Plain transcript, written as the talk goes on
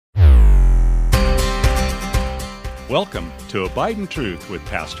Welcome to Abide in Truth with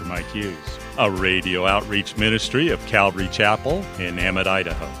Pastor Mike Hughes, a radio outreach ministry of Calvary Chapel in Emmett,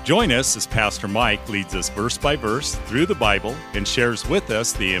 Idaho. Join us as Pastor Mike leads us verse by verse through the Bible and shares with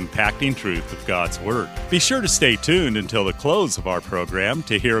us the impacting truth of God's Word. Be sure to stay tuned until the close of our program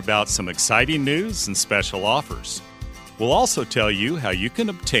to hear about some exciting news and special offers. We'll also tell you how you can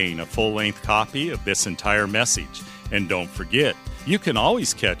obtain a full-length copy of this entire message. And don't forget, you can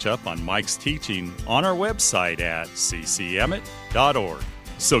always catch up on Mike's teaching on our website at ccemmett.org.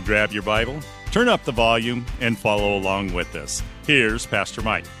 So grab your Bible, turn up the volume, and follow along with us. Here's Pastor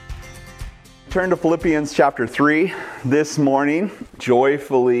Mike. Turn to Philippians chapter 3 this morning,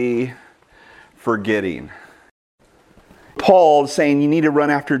 joyfully forgetting. Paul is saying you need to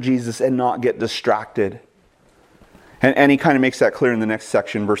run after Jesus and not get distracted. And he kind of makes that clear in the next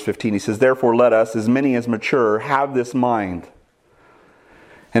section, verse 15. He says, "Therefore let us, as many as mature, have this mind.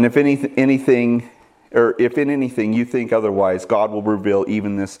 And if in anything you think otherwise, God will reveal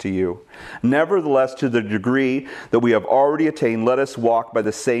even this to you. Nevertheless, to the degree that we have already attained, let us walk by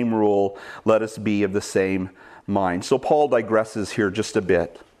the same rule. Let us be of the same mind." So Paul digresses here just a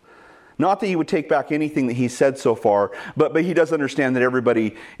bit. Not that he would take back anything that he said so far, but he does understand that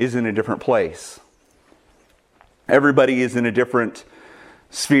everybody is in a different place. Everybody is in a different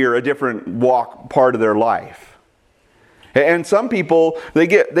sphere, a different part of their life. And some people, they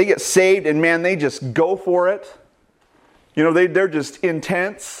get saved and man, they just go for it. You know, they're just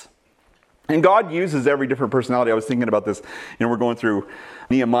intense. And God uses every different personality. I was thinking about this. You know, we're going through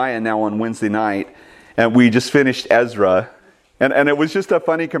Nehemiah now on Wednesday night, and we just finished Ezra. And it was just a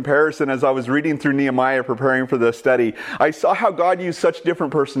funny comparison as I was reading through Nehemiah preparing for the study. I saw how God used such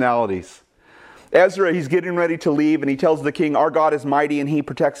different personalities. Ezra, he's getting ready to leave, and he tells the king, our God is mighty, and he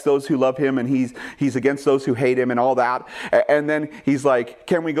protects those who love him, and he's against those who hate him, and all that. And then he's like,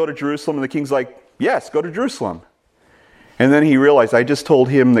 can we go to Jerusalem? And the king's like, yes, go to Jerusalem. And then he realized, I just told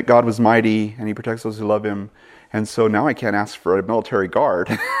him that God was mighty, and he protects those who love him, and so now I can't ask for a military guard.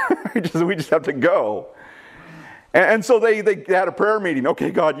 We just have to go. And so they had a prayer meeting. Okay,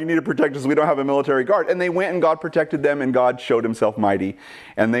 God, you need to protect us. We don't have a military guard. And they went, and God protected them, and God showed himself mighty,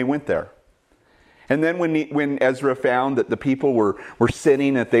 and they went there. And then when Ezra found that the people were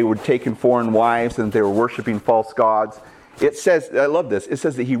sinning, that they were taking foreign wives, and they were worshiping false gods, it says, I love this, it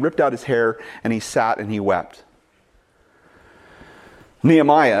says that he ripped out his hair, and he sat and he wept.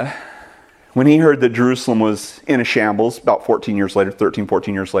 Nehemiah, when he heard that Jerusalem was in a shambles, about 14 years later,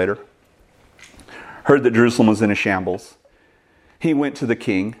 heard that Jerusalem was in a shambles, he went to the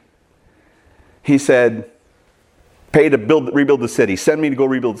king. He said, pay to rebuild the city. Send me to go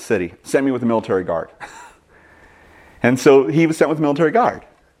rebuild the city. Send me with a military guard. And so he was sent with a military guard.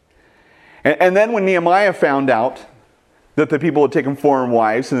 And then when Nehemiah found out that the people had taken foreign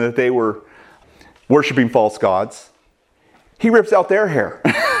wives and that they were worshiping false gods, he rips out their hair.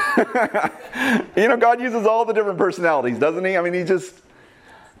 You know, God uses all the different personalities, doesn't he? I mean, he just...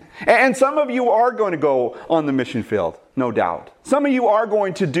 And some of you are going to go on the mission field, no doubt. Some of you are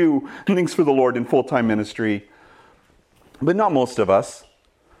going to do things for the Lord in full-time ministry. But not most of us.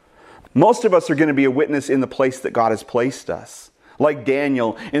 Most of us are going to be a witness in the place that God has placed us. Like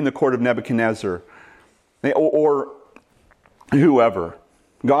Daniel in the court of Nebuchadnezzar. Or whoever.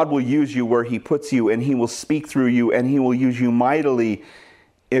 God will use you where he puts you, and he will speak through you, and he will use you mightily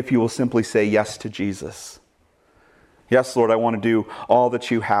if you will simply say yes to Jesus. Yes, Lord, I want to do all that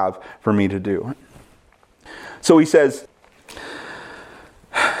you have for me to do. So he says,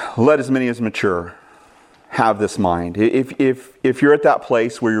 let as many as mature have this mind. If you're at that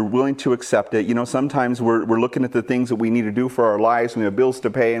place where you're willing to accept it, you know, sometimes we're looking at the things that we need to do for our lives, and we have bills to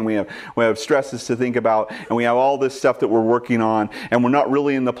pay, and we have stresses to think about, and we have all this stuff that we're working on, and we're not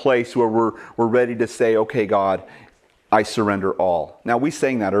really in the place where we're ready to say, okay, God, I surrender all. Now, we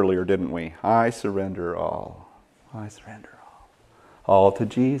sang that earlier, didn't we? I surrender all. I surrender all. All to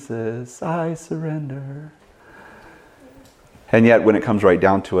Jesus, I surrender. And yet, when it comes right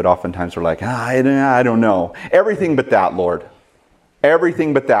down to it, oftentimes we're like, I don't know. Everything but that, Lord.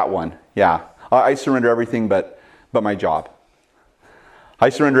 Everything but that one. Yeah, I surrender everything but my job. I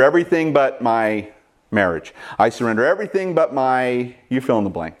surrender everything but my marriage. I surrender everything but you fill in the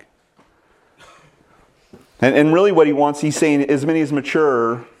blank. And really what he wants, he's saying, as many as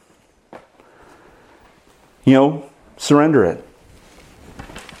mature, you know, surrender it.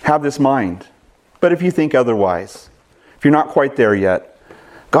 Have this mind. But if you think otherwise, if you're not quite there yet,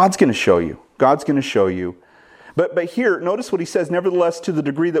 God's going to show you. God's going to show you. But here, notice what he says, nevertheless, to the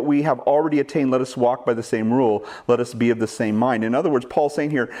degree that we have already attained, let us walk by the same rule. Let us be of the same mind. In other words, Paul's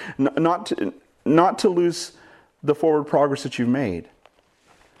saying here, not to lose the forward progress that you've made.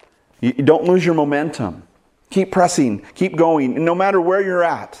 You don't lose your momentum. Keep pressing. Keep going. No matter where you're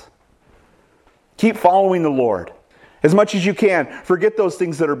at. Keep following the Lord. As much as you can. Forget those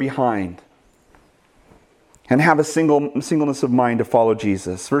things that are behind. And have a singleness of mind to follow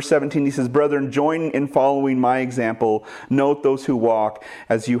Jesus. Verse 17, he says, "Brethren, join in following my example. Note those who walk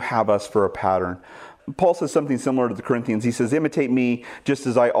as you have us for a pattern." Paul says something similar to the Corinthians. He says, "Imitate me just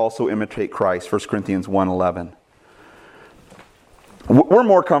as I also imitate Christ." 1 Corinthians 1:11. We're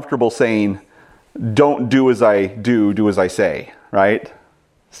more comfortable saying, "Don't do as I do, do as I say," right?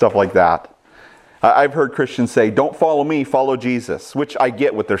 Stuff like that. I've heard Christians say, "Don't follow me, follow Jesus," which I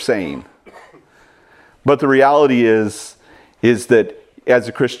get what they're saying. But the reality is that as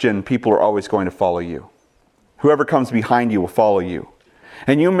a Christian, people are always going to follow you. Whoever comes behind you will follow you.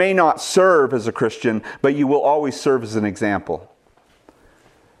 And you may not serve as a Christian, but you will always serve as an example.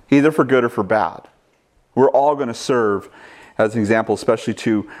 Either for good or for bad. We're all going to serve as an example, especially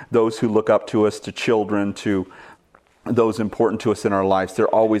to those who look up to us, to children, to those important to us in our lives. They're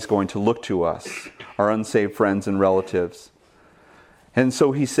always going to look to us, our unsaved friends and relatives. And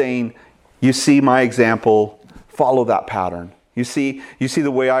so he's saying, you see my example, follow that pattern. You see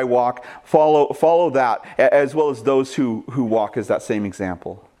the way I walk, follow that, as well as those who walk as that same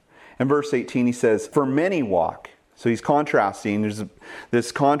example. In verse 18 he says, "For many walk." So he's contrasting. There's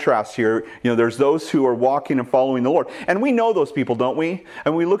this contrast here. There's those who are walking and following the Lord. And we know those people, don't we?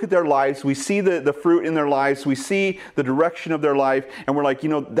 And we look at their lives, we see the fruit in their lives, we see the direction of their life, and we're like,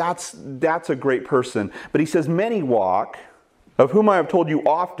 that's a great person. But he says, "Many walk, of whom I have told you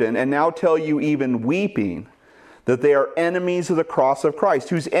often, and now tell you even weeping, that they are enemies of the cross of Christ,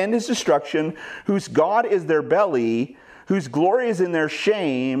 whose end is destruction, whose God is their belly, whose glory is in their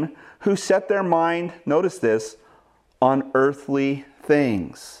shame, who set their mind," notice this, "on earthly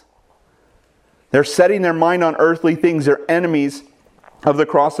things." They're setting their mind on earthly things. They're enemies of the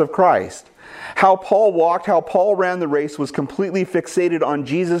cross of Christ. How Paul walked, how Paul ran the race was completely fixated on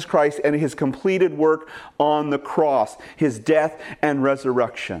Jesus Christ and his completed work on the cross, his death and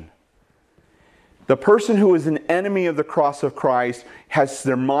resurrection. The person who is an enemy of the cross of Christ has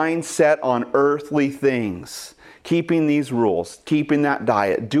their mind set on earthly things. Keeping these rules, keeping that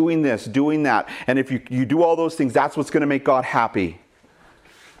diet, doing this, doing that. And if you do all those things, that's what's going to make God happy.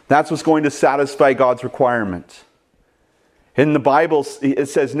 That's what's going to satisfy God's requirement. In the Bible, it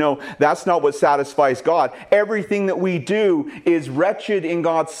says, no, that's not what satisfies God. Everything that we do is wretched in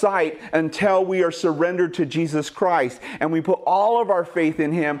God's sight until we are surrendered to Jesus Christ. And we put all of our faith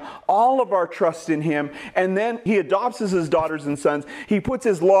in Him, all of our trust in Him. And then He adopts us as daughters and sons. He puts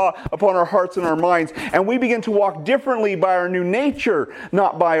His law upon our hearts and our minds. And we begin to walk differently by our new nature,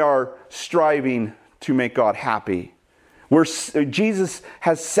 not by our striving to make God happy. Jesus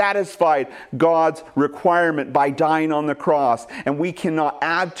has satisfied God's requirement by dying on the cross. And we cannot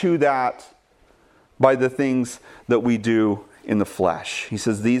add to that by the things that we do in the flesh. He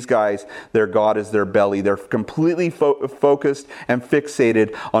says these guys, their God is their belly. They're completely focused and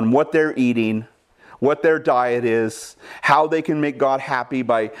fixated on what they're eating, what their diet is, how they can make God happy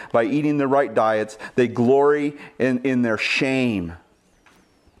by eating the right diets. They glory in their shame.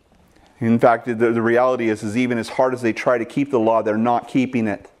 In fact, the reality is even as hard as they try to keep the law, they're not keeping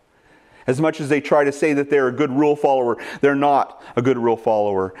it. As much as they try to say that they're a good rule follower, they're not a good rule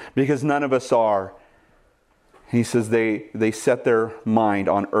follower, because none of us are. He says they set their mind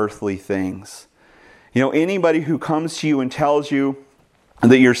on earthly things. Anybody who comes to you and tells you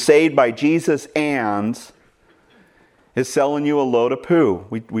that you're saved by Jesus and is selling you a load of poo.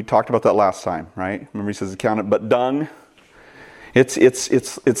 We talked about that last time, right? Remember he says, count it but dung.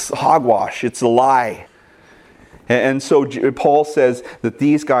 It's hogwash. It's a lie. And so Paul says that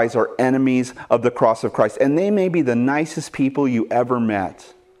these guys are enemies of the cross of Christ. And they may be the nicest people you ever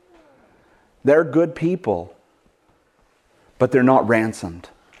met. They're good people. But they're not ransomed.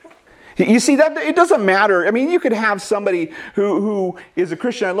 You see, that it doesn't matter. I mean, you could have somebody who is a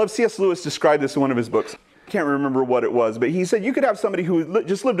Christian. I love C.S. Lewis described this in one of his books. I can't remember what it was. But he said you could have somebody who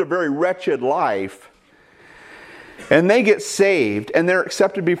just lived a very wretched life. And they get saved and they're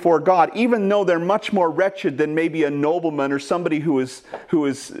accepted before God, even though they're much more wretched than maybe a nobleman or somebody who is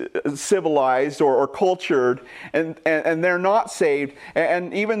civilized or cultured, and they're not saved.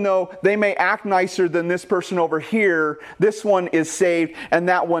 And even though they may act nicer than this person over here, this one is saved and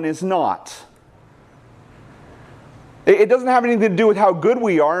that one is not. It doesn't have anything to do with how good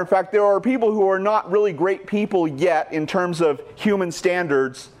we are. In fact, there are people who are not really great people yet in terms of human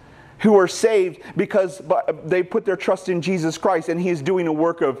standards, who are saved because they put their trust in Jesus Christ and He's doing a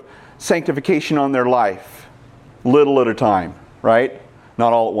work of sanctification on their life. Little at a time, right?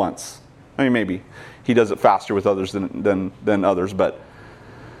 Not all at once. I mean, maybe He does it faster with others than others, but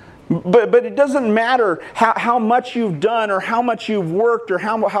But it doesn't matter how much you've done or how much you've worked or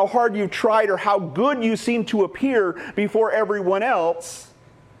how hard you've tried or how good you seem to appear before everyone else.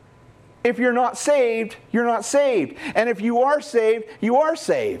 If you're not saved, you're not saved. And if you are saved, you are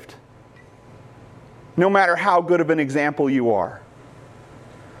saved. No matter how good of an example you are.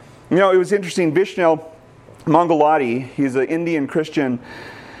 You know, it was interesting. Vishnel Mangalati, he's an Indian Christian,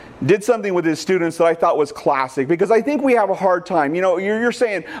 did something with his students that I thought was classic, because I think we have a hard time. You know, you're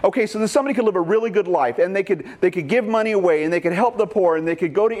saying, okay, so somebody could live a really good life, and they could give money away, and they could help the poor, and they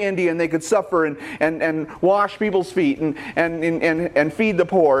could go to India, and they could suffer and wash people's feet and feed the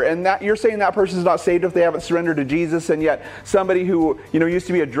poor. And that you're saying that person's not saved if they haven't surrendered to Jesus. And yet somebody who used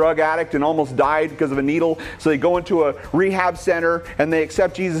to be a drug addict and almost died because of a needle, so they go into a rehab center and they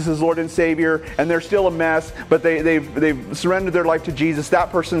accept Jesus as Lord and Savior, and they're still a mess, but they've surrendered their life to Jesus.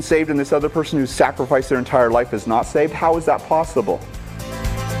 That person's saved, and this other person who's sacrificed their entire life is not saved. How is that possible?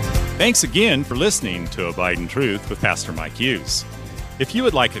 Thanks again for listening to Abide in Truth with Pastor Mike Hughes. If you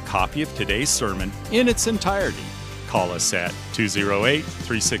would like a copy of today's sermon in its entirety, call us at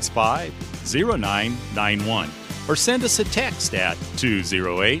 208-365-0991 or send us a text at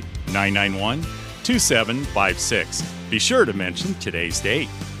 208-991-2756. Be sure to mention today's date.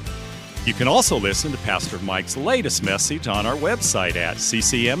 You can also listen to Pastor Mike's latest message on our website at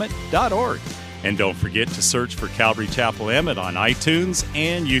ccemmett.org. And don't forget to search for Calvary Chapel Emmett on iTunes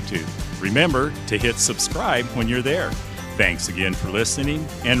and YouTube. Remember to hit subscribe when you're there. Thanks again for listening,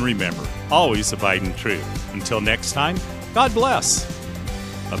 and remember, always abide in truth. Until next time, God bless.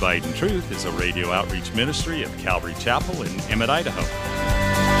 Abide in Truth is a radio outreach ministry of Calvary Chapel in Emmett, Idaho.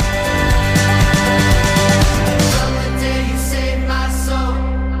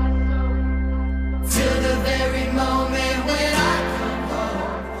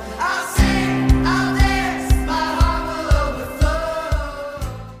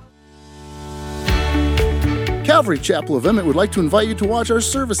 Calvary Chapel of Emmett would like to invite you to watch our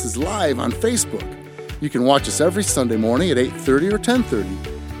services live on Facebook. You can watch us every Sunday morning at 8:30 or 10:30.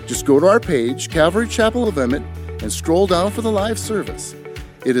 Just go to our page, Calvary Chapel of Emmett, and scroll down for the live service.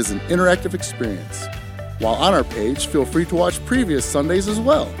 It is an interactive experience. While on our page, feel free to watch previous Sundays as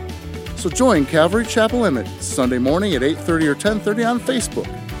well. So join Calvary Chapel Emmett Sunday morning at 8:30 or 10:30 on Facebook.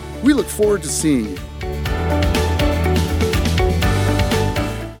 We look forward to seeing you.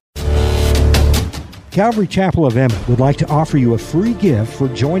 Calvary Chapel of Emmett would like to offer you a free gift for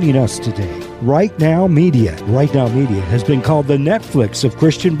joining us today. Right Now Media. Right Now Media has been called the Netflix of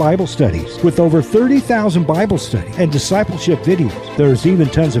Christian Bible studies. With over 30,000 Bible study and discipleship videos, there's even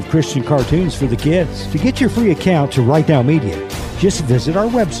tons of Christian cartoons for the kids. To get your free account to Right Now Media, just visit our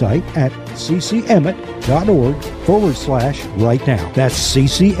website at ccemmett.org/right now. That's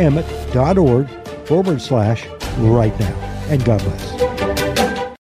ccemmett.org/right now. And God bless.